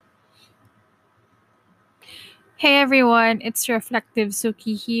Hey everyone, it's Reflective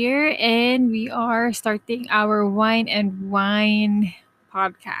Suki here, and we are starting our Wine and Wine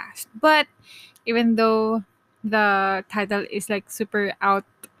podcast. But even though the title is like super out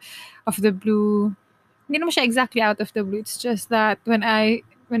of the blue, hindi naman siya exactly out of the blue. It's just that when I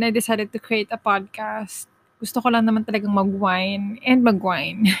decided to create a podcast, gusto ko lang naman talagang mag-wine and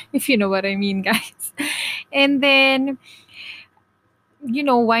mag-wine, if you know what I mean, guys. And then,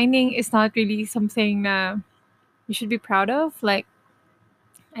 whining is not really something na you should be proud of. Like,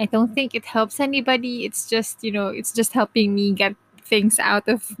 I don't think it helps anybody. It's just helping me get things out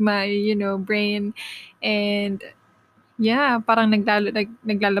of my, brain. And yeah, parang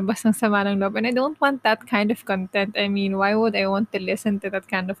naglalabas ng sama ng loob. And I don't want that kind of content. I mean, why would I want to listen to that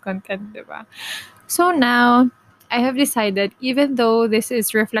kind of content, diba? So now, I have decided, even though this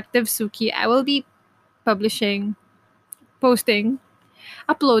is Reflective Suki, I will be publishing, posting,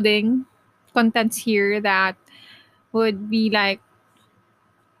 uploading contents here that would be like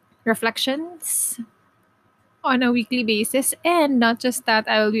reflections on a weekly basis. And not just that,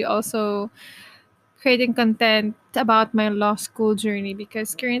 I will be also creating content about my law school journey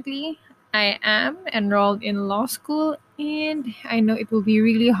because currently I am enrolled in law school and I know it will be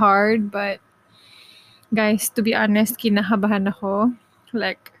really hard, but guys, to be honest, kinahabahan ako.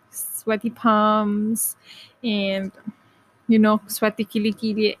 Like sweaty palms and sweaty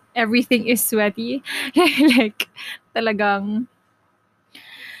kilikili. Everything is sweaty. Like talagang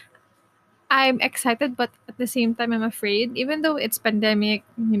I'm excited, but at the same time, I'm afraid. Even though it's pandemic,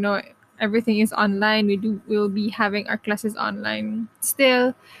 everything is online. We'll be having our classes online.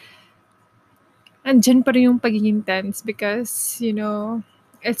 Still, andyan pa rin yung pagiging tense because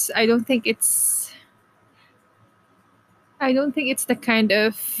it's. I don't think it's the kind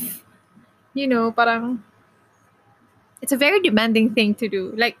of parang it's a very demanding thing to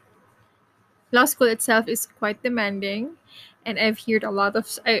do. Like law school itself is quite demanding, and I've heard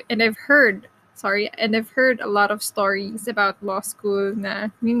and I've heard a lot of stories about law school na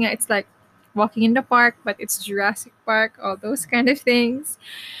yun nga, it's like walking in the park, but it's Jurassic Park, all those kind of things.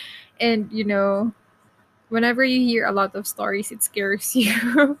 And whenever you hear a lot of stories, it scares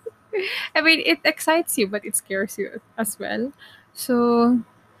you. I mean, it excites you, but it scares you as well. So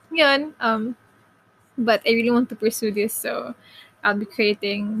yun, but I really want to pursue this, so I'll be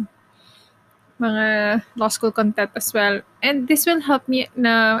creating mga law school content as well. And this will help me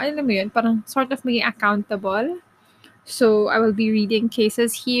na, alam mo yun, parang sort of maging accountable. So I will be reading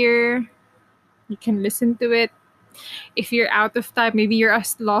cases here. You can listen to it. If you're out of time, maybe you're a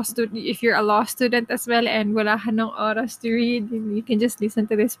law student. If you're a law student as well and wala ka ng oras to read, you can just listen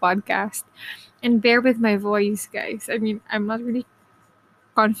to this podcast. And bear with my voice, guys. I mean, I'm not really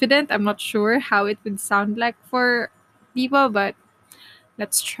confident. I'm not sure how it would sound like for people, but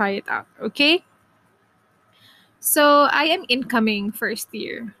let's try it out, okay? So I am incoming first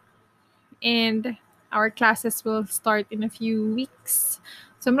year, and our classes will start in a few weeks.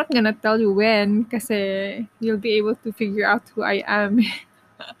 So I'm not gonna tell you when kasi you'll be able to figure out who I am.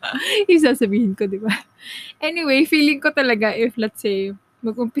 Yung sasabihin ko, di ba? Anyway, feeling ko talaga if let's say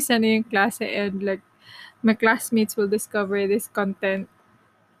mag-umpisa na yung klase and like my classmates will discover this content,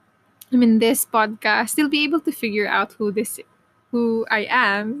 this podcast, they'll be able to figure out who I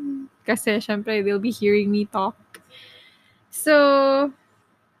am kasi syempre they'll be hearing me talk. So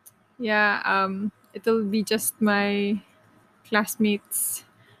yeah, it'll be just my classmates'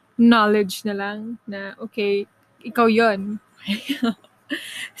 knowledge na lang na, okay, ikaw yon.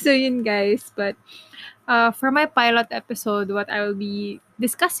 So yun guys, but for my pilot episode, what I will be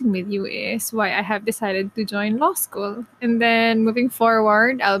discussing with you is why I have decided to join law school. And then moving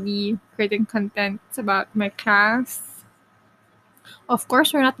forward, I'll be creating content about my class. Of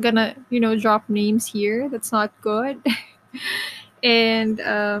course, we're not gonna, drop names here. That's not good. And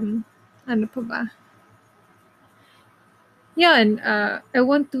ano pa ba? Yun, I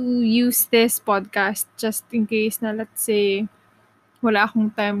want to use this podcast just in case na let's say wala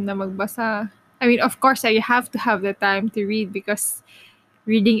akong time na magbasa. I mean, of course, I have to have the time to read because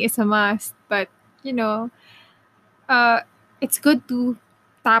reading is a must. But, you know, uh, it's good to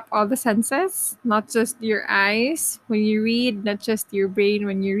tap all the senses, not just your eyes when you read, not just your brain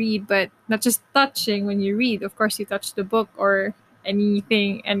when you read, but not just touching when you read. Of course, you touch the book or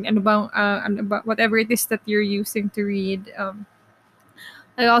anything and about whatever it is that you're using to read.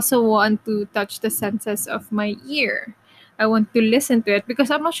 I also want to touch the senses of my ear. I want to listen to it because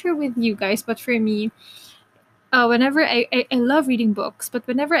I'm not sure with you guys, but for me, whenever I love reading books, but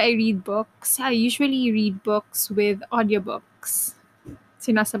whenever I read books, I usually read books with audiobooks.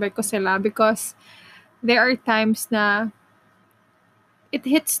 Sinasabay ko sila because there are times na it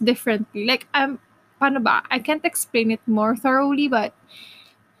hits differently. Like paano ba? I can't explain it more thoroughly, but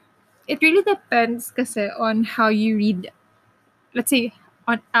it really depends kasi on how you read. Let's say,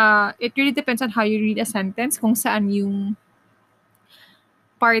 it really depends on how you read a sentence, kung saan yung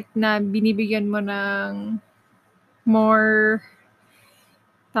part na binibigyan mo ng more,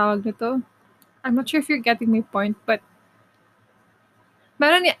 tawag nito. I'm not sure if you're getting my point, but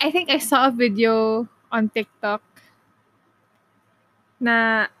I think I saw a video on TikTok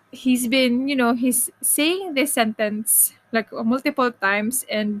na he's saying this sentence like multiple times,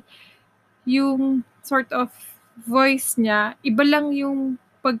 and yung sort of voice niya, iba lang yung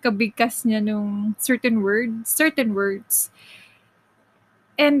pagkabigkas niya nung certain words.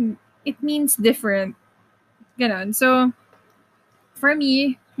 And it means different. Ganon. So, for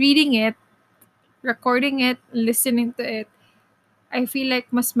me, reading it, recording it, listening to it, I feel like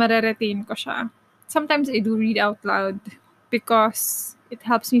mas mararetain ko siya. Sometimes I do read out loud because it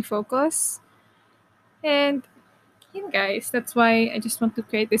helps me focus. And guys, that's why I just want to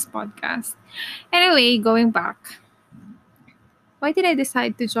create this podcast. Anyway, going back. Why did I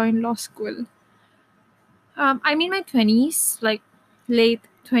decide to join law school? I'm in my 20s, like late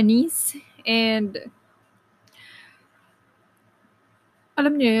 20s, and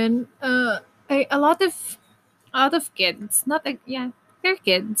alam niyo yun, a lot of kids, not like, yeah, they're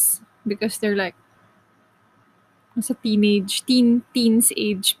kids because they're like nasa teens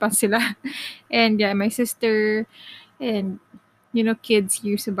age pa sila. And yeah, my sister and kids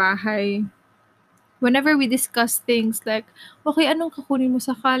here sa bahay. Whenever we discuss things like, okay, anong kukunin mo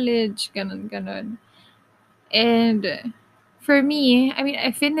sa college? Ganon, ganon. And for me, I mean,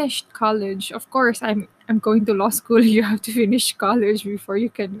 I finished college. Of course, I'm going to law school. You have to finish college before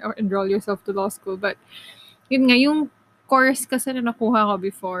you can enroll yourself to law school. But yun nga, yung course kasi na nakuha ko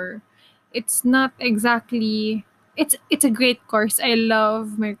before, it's not exactly, it's a great course. I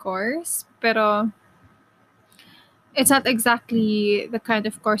love my course. Pero it's not exactly the kind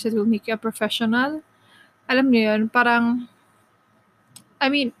of course that will make you a professional. Alam niyo yun, parang, I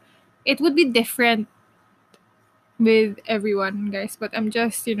mean, it would be different with everyone, guys, but I'm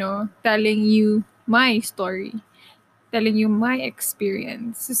just, telling you my story, telling you my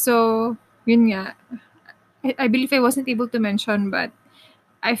experience. So, yun nga, I believe I wasn't able to mention, but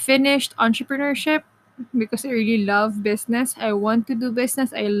I finished entrepreneurship because I really love business. I want to do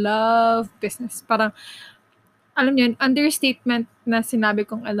business. I love business. Parang, alam niyo yun, understatement na sinabi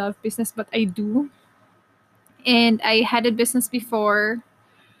kong I love business, but I do. And I had a business before.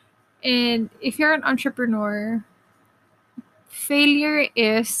 And if you're an entrepreneur, failure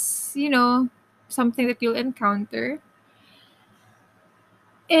is, something that you'll encounter.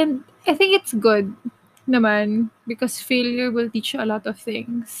 And I think it's good naman because failure will teach you a lot of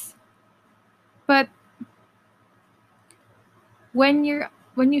things. But when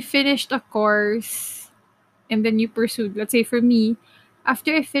you finished a course and then you pursued, let's say for me,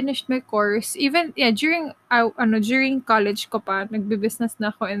 after I finished my course, even yeah, during college ko pa, nagbe-business na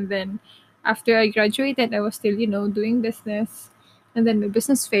ako, and then after I graduated, I was still, doing business. And then my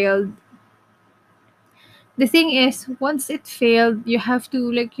business failed. The thing is, once it failed, you have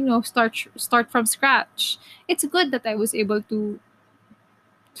to like, start from scratch. It's good that I was able to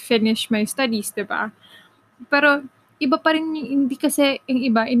finish my studies, 'di ba? Pero iba pa rin hindi kasi yung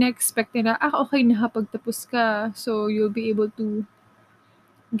iba ina-expect nila, okay, nakapagtapos ka, so you'll be able to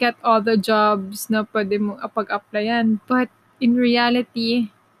get all the jobs na pwede mo pag-applyan. But in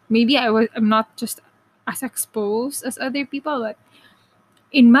reality, maybe I'm not just as exposed as other people, but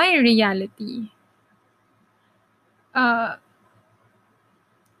in my reality, uh,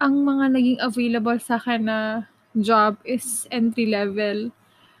 ang mga naging available sa akin na job is entry level.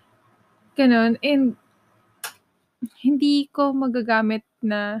 Gano'n. And hindi ko magagamit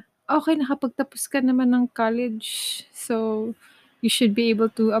na, okay, nakapagtapos ka naman ng college, so you should be able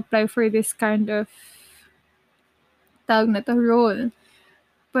to apply for this kind of tawag na 'to, role.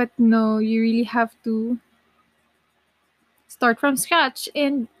 But no, you really have to start from scratch.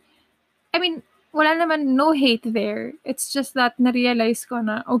 And I mean, wala naman, no hate there. It's just that na-realize ko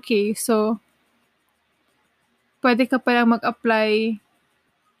na, okay, so pwede ka palang mag-apply,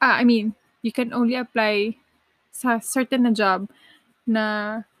 I mean, you can only apply sa certain na job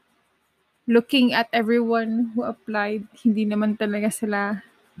na looking at everyone who applied, hindi naman talaga sila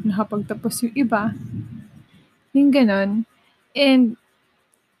nakapagtapos yung iba. Yung ganon. And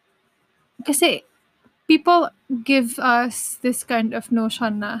kasi people give us this kind of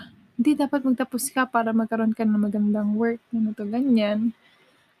notion na hindi dapat magtapos ka para magkaroon ka ng magandang work, to, ganyan.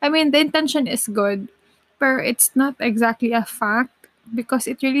 I mean, the intention is good, pero it's not exactly a fact because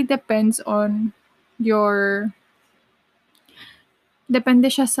it really depends on your, depende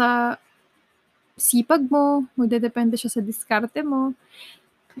siya sa sipag mo, magdedepende siya sa diskarte mo.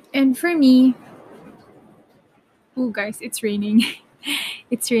 And for me, oh guys, it's raining.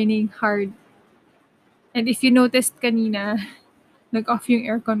 It's raining hard. And if you noticed kanina, nag-off yung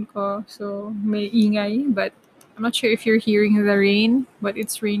aircon ko, so may ingay. But I'm not sure if you're hearing the rain, but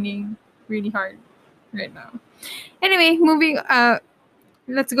it's raining really hard right now. Anyway,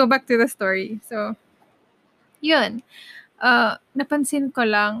 let's go back to the story. So, yun. Napansin ko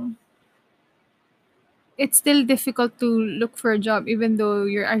lang, it's still difficult to look for a job even though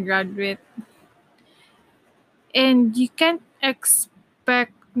you're a graduate. And you can't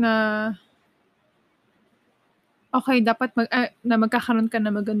expect na okay, dapat na magkakaroon ka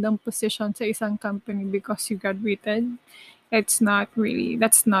na magandang position sa isang company because you graduated. That's not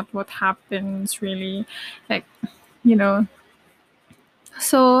what happens really. Like, you know.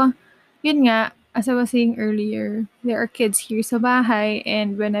 So, yun nga, as I was saying earlier, there are kids here sa bahay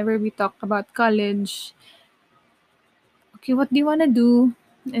and whenever we talk about college, okay, what do you want to do?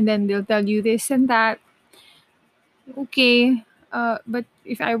 And then they'll tell you this and that. Okay, but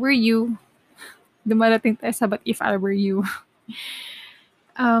if I were you, dumarating tayo sa but if I were you.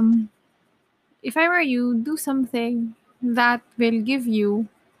 Um, if I were you, do something that will give you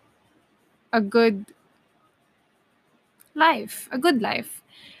a good a good life.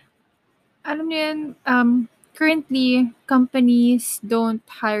 Alam niyo yun, currently, companies don't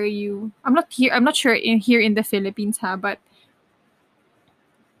hire you. I'm not sure here in the Philippines ha, but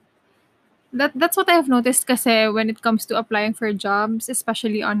that's what I've noticed kasi when it comes to applying for jobs,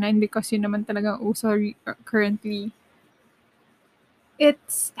 especially online because yun naman talagang uso currently.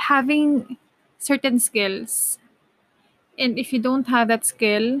 It's having certain skills. And if you don't have that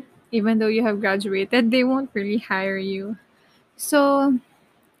skill, even though you have graduated, they won't really hire you. So,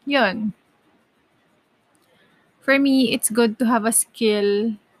 yun. For me, it's good to have a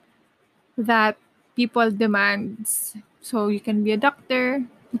skill that people demands. So you can be a doctor,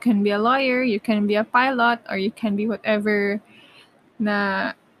 you can be a lawyer, you can be a pilot, or you can be whatever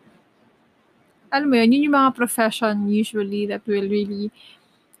na, alam mo yun yung mga profession usually that will really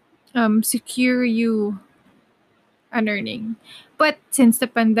secure you an earning. But since the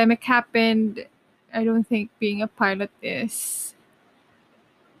pandemic happened, I don't think being a pilot is,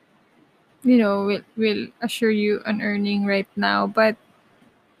 will assure you an earning right now. But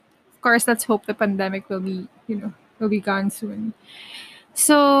of course, let's hope the pandemic will be gone soon.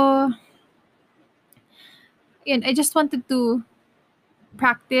 So, yun, I just wanted to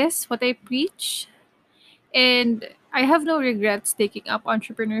practice what I preach. And I have no regrets taking up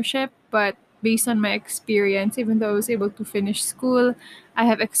entrepreneurship, but based on my experience, even though I was able to finish school, I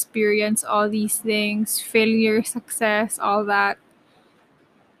have experienced all these things failure, success, all that.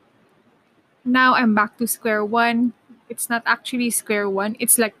 Now I'm back to square one. It's not actually square one,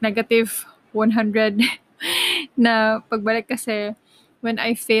 it's like negative 100 na pagbalik kasi when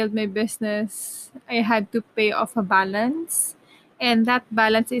I failed my business, I had to pay off a balance. And that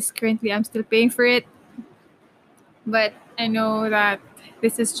balance is currently, I'm still paying for it. But I know that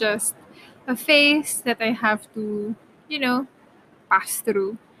this is just a phase that I have to, you know, pass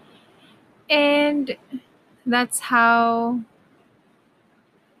through. And that's how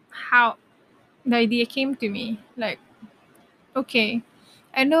the idea came to me. Like, okay,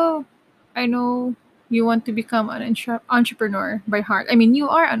 I know I know you want to become an entrepreneur by heart. I mean, you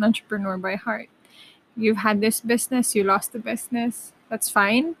are an entrepreneur by heart. You've had this business, you lost the business. That's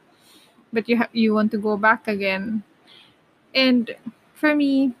fine, but you want to go back again. And for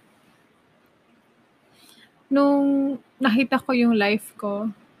me, nung nakita ko yung life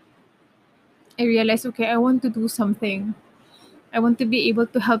ko, I realized, okay, I want to do something. I want to be able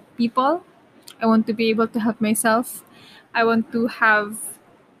to help people. I want to be able to help myself. I want to have,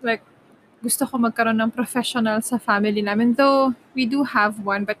 like, gusto ko magkaroon ng professional sa family namin. Though, we do have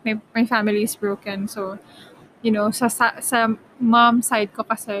one, but my family is broken. So, sa mom side ko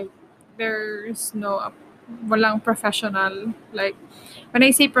kasi, there's walang professional. Like, when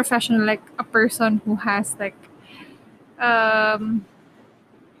I say professional, like, a person who has, like, um,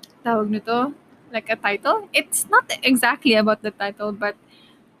 tawag nito, like a title. It's not exactly about the title, but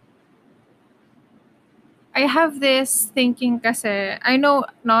I have this thinking kasi, I know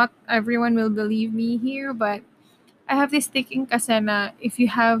not everyone will believe me here, but I have this thinking kasi na if you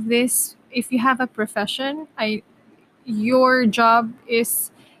have a profession, your job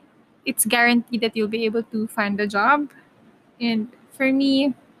it's guaranteed that you'll be able to find a job. And for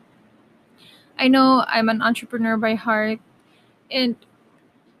me, I know I'm an entrepreneur by heart, and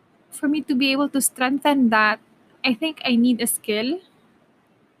for me to be able to strengthen that, I think I need a skill,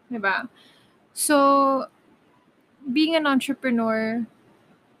 diba? So, being an entrepreneur,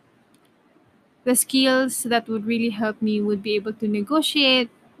 The skills that would really help me would be able to negotiate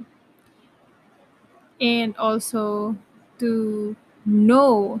and also to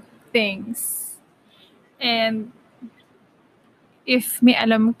know things. And if may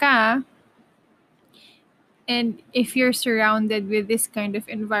alam ka, and if you're surrounded with this kind of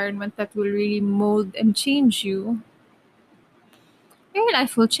environment that will really mold and change you, your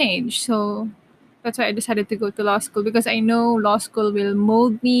life will change. So that's why I decided to go to law school, because I know law school will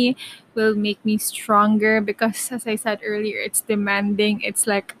mold me, will make me stronger. Because as I said earlier, it's demanding. It's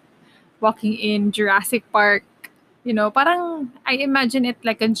like walking in Jurassic Park. Parang I imagine it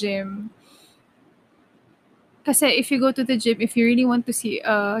like a gym. Kasi if you go to the gym, if you really want to see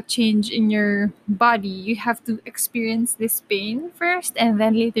a change in your body, you have to experience this pain first, and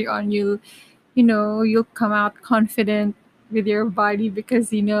then later on you'll come out confident with your body,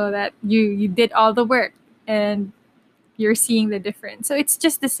 because you know that you did all the work and you're seeing the difference. So it's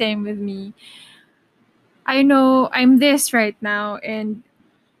just the same with me. I know I'm this right now, and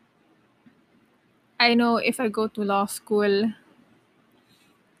I know if I go to law school,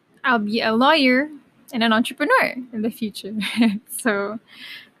 I'll be a lawyer and an entrepreneur in the future. So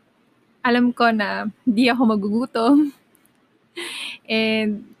alam ko na di ako magugutom,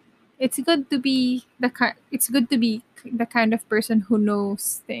 and it's good to be the kind of person who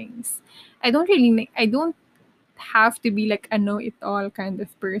knows things. I don't have to be like a know-it-all kind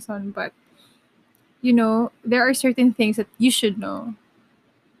of person, but there are certain things that you should know.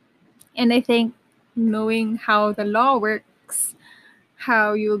 And I think knowing how the law works,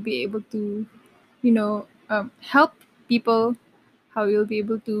 how you'll be able to, help people, how you'll be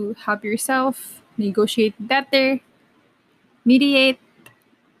able to help yourself, negotiate better, mediate,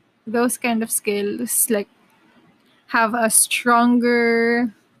 those kind of skills, like have a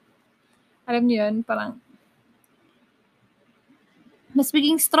stronger, alam niyo yun, parang mas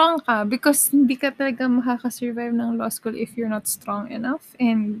maging strong ka, because hindi ka talaga makakasurvive ng law school if you're not strong enough.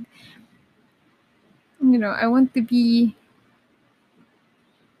 And I want to be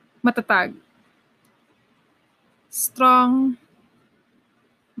matatag, strong,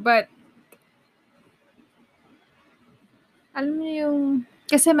 but alam niyo yung,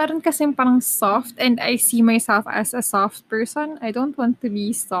 kasi meron kasing parang soft, and I see myself as a soft person. I don't want to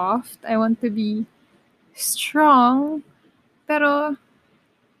be soft. I want to be strong, pero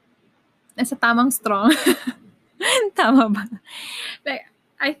nasa tamang strong. Tama ba? Like,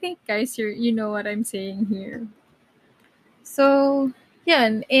 I think guys, you know what I'm saying here. So,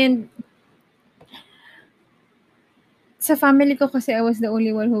 yan. And sa family ko kasi I was the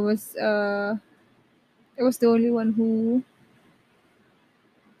only one who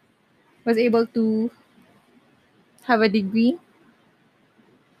was able to have a degree.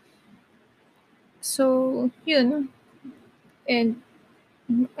 So, yun. And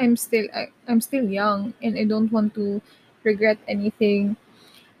I'm still young, and I don't want to regret anything.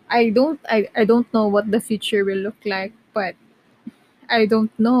 I don't know what the future will look like, but I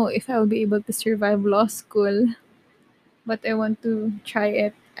don't know if I'll be able to survive law school, but I want to try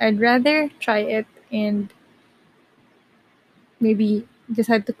it. I'd rather try it and maybe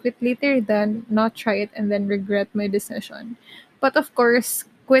decide to quit later than not try it and then regret my decision. But of course,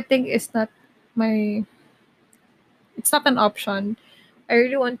 quitting is not my it's not an option. I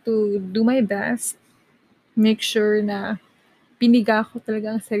really want to do my best, make sure na piniga ko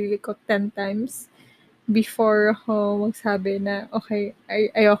talaga ang sarili ko 10 times before ako magsabi na, okay,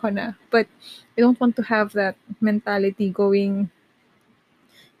 ayoko na. But I don't want to have that mentality going,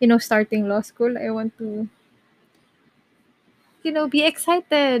 starting law school. I want to, be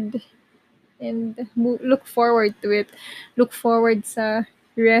excited and look forward to it. Look forward sa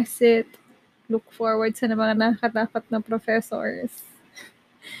recit. Look forward sa mga nakakatakot na professors.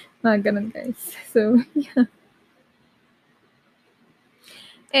 Mga ganun, guys. So, yeah.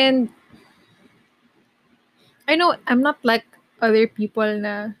 And I know I'm not like other people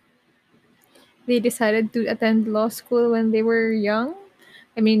na they decided to attend law school when they were young.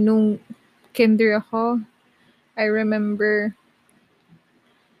 I mean, nung kinder ako, I remember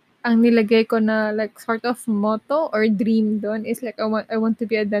ang nilagay ko na like sort of motto or dream doon is like I want to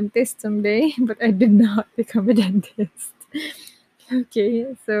be a dentist someday, but I did not become a dentist. Okay,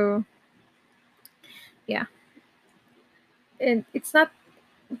 so yeah. And it's not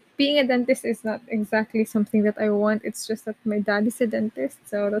being a dentist is not exactly something that I want. It's just that my dad is a dentist,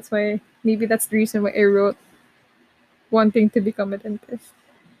 so that's why maybe that's the reason why I wrote wanting to become a dentist.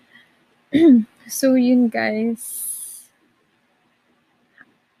 So yun guys,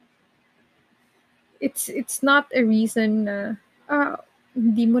 it's not a reason na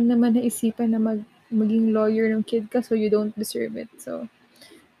hindi mo naman naisipan na maging lawyer ng kid ka, so you don't deserve it. So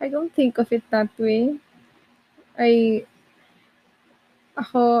I don't think of it that way. I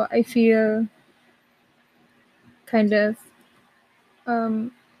I feel kind of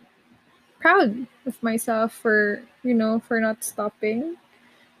um proud of myself for, for not stopping,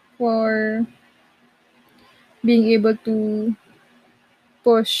 for being able to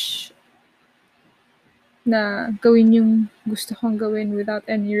push na gawin yung gusto kong gawin without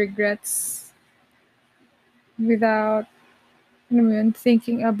any regrets, without,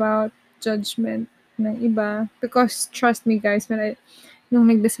 thinking about judgment ng iba. Because trust me guys, nung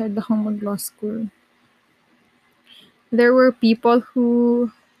nag-decide akong mag-law school, there were people who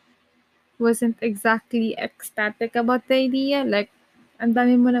wasn't exactly ecstatic about the idea. Like, ang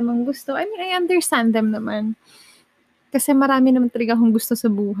dami mo namang gusto. I mean, I understand them naman. Kasi marami naman talaga akong gusto sa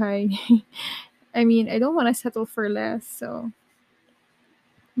buhay. I mean, I don't wanna settle for less. So,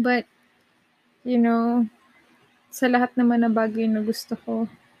 but, you know, sa lahat naman na bagay na gusto ko,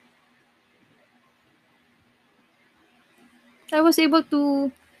 I was able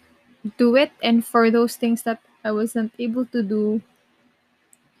to do it. And for those things that I wasn't able to do,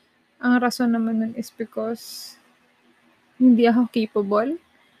 ang rason naman nun is because hindi ako capable.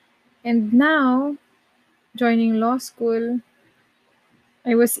 And now, joining law school,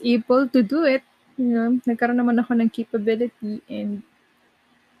 I was able to do it. Nagkaroon naman ako ng capability, and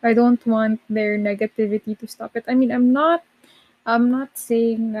I don't want their negativity to stop it. I mean, I'm not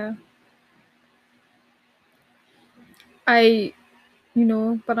saying na I,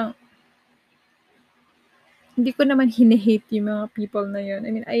 parang hindi ko naman hate yung mga people na yun.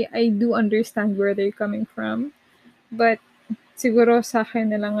 I mean, I do understand where they're coming from. But siguro sa akin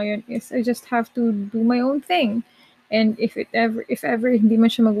na lang ngayon is I just have to do my own thing. And if ever hindi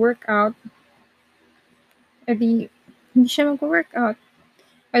man siya mag-work out, edi hindi siya mag-work out.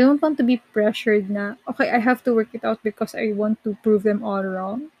 I don't want to be pressured na, okay, I have to work it out because I want to prove them all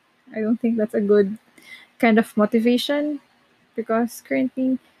wrong. I don't think that's a good kind of motivation, because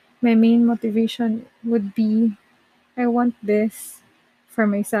currently my main motivation would be I want this for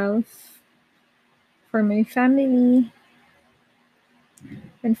myself, for my family,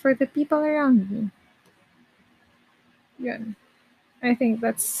 and for the people around me. Yun. I think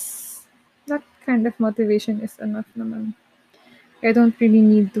that kind of motivation is enough naman. I don't really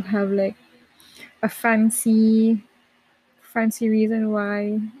need to have like a fancy reason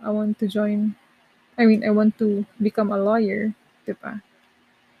why I want to join. I mean, I want to become a lawyer, diba?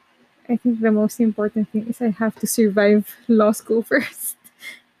 I think the most important thing is I have to survive law school first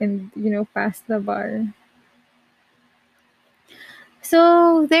and, pass the bar.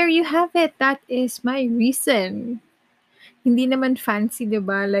 So, there you have it. That is my reason. Hindi naman fancy,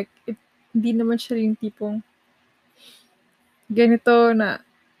 diba? Like, hindi naman siya yung tipong ganito na,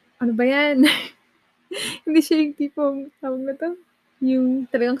 ano ba yan? Hindi siya yung tipong, tawag na to? Yung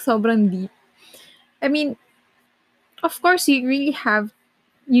talagang sobrang deep. I mean, of course, you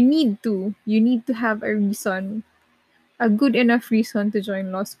need to have a reason, a good enough reason to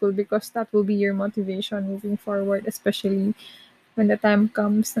join law school, because that will be your motivation moving forward, especially when the time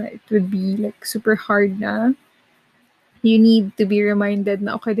comes na it would be like super hard na. You need to be reminded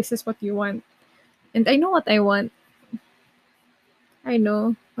na, okay, this is what you want. And I know what I want. I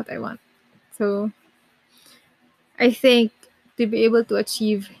know what I want. So, I think to be able to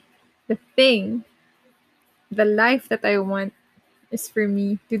achieve the thing, the life that I want, is for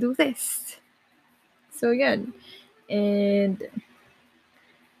me to do this. So, yan. And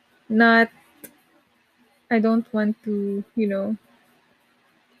not, I don't want to,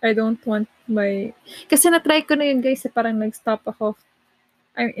 I don't want kasi na-try ko na yun guys, parang nag-stop ako.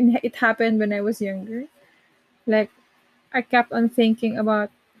 It happened when I was younger. Like, I kept on thinking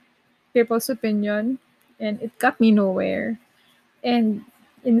about people's opinion, and it got me nowhere. And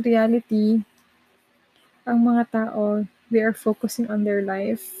in reality, ang mga tao, they are focusing on their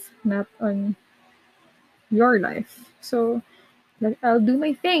life, not on your life. So, like, I'll do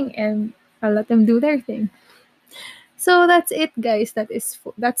my thing and I'll let them do their thing. So that's it, guys.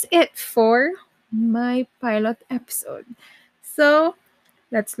 That's it for my pilot episode. So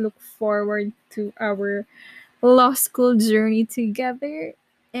let's look forward to our law school journey together,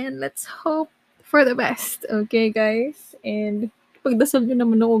 and let's hope for the best. Okay, guys? And pagdasal nyo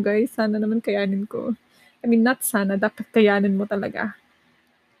naman ako, guys. Sana naman kayanin ko. I mean, not sana. Dapat kayanin mo talaga.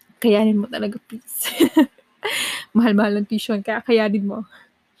 Kayanin mo talaga, please. Mahal-mahal ng tuition, kaya kayanin mo.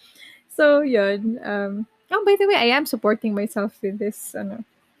 So, yun. By the way, I am supporting myself with this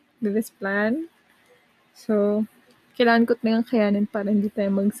plan. So, kailangan ko talagang kayanin para hindi tayo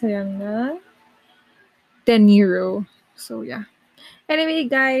magsayang na €10. So, yeah. Anyway,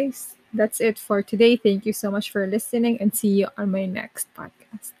 guys, that's it for today. Thank you so much for listening and see you on my next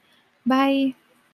podcast. Bye.